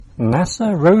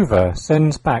NASA Rover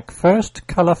sends back first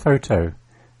colour photo.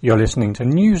 You're listening to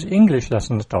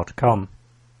newsenglish.com.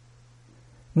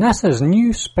 NASA's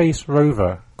new space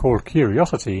rover, called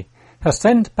Curiosity, has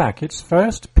sent back its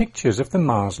first pictures of the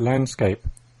Mars landscape.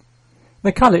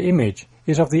 The colour image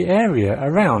is of the area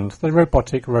around the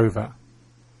robotic rover.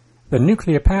 The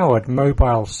nuclear-powered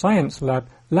mobile science lab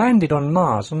landed on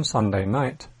Mars on Sunday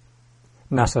night.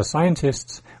 NASA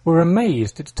scientists were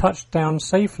amazed it touched down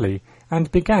safely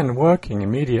and began working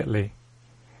immediately.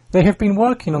 They have been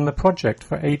working on the project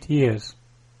for 8 years.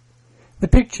 The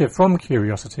picture from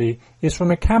Curiosity is from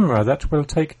a camera that will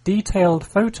take detailed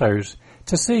photos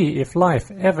to see if life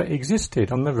ever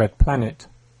existed on the red planet.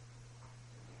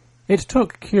 It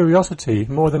took Curiosity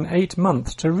more than 8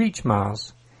 months to reach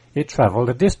Mars. It travelled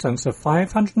a distance of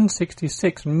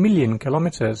 566 million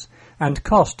kilometres and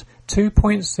cost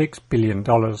 $2.6 billion.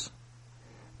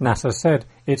 NASA said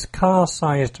its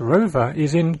car-sized rover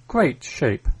is in great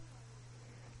shape.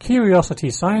 Curiosity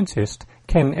scientist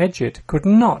Ken Edgett could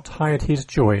not hide his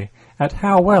joy at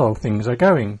how well things are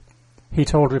going. He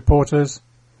told reporters,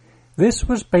 "This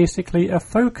was basically a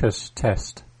focus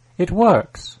test. It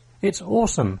works. It's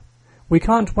awesome. We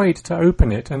can't wait to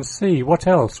open it and see what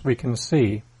else we can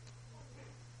see."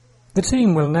 The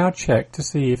team will now check to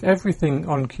see if everything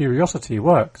on Curiosity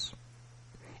works.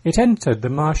 It entered the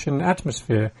Martian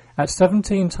atmosphere at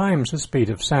 17 times the speed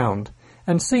of sound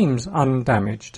and seems undamaged.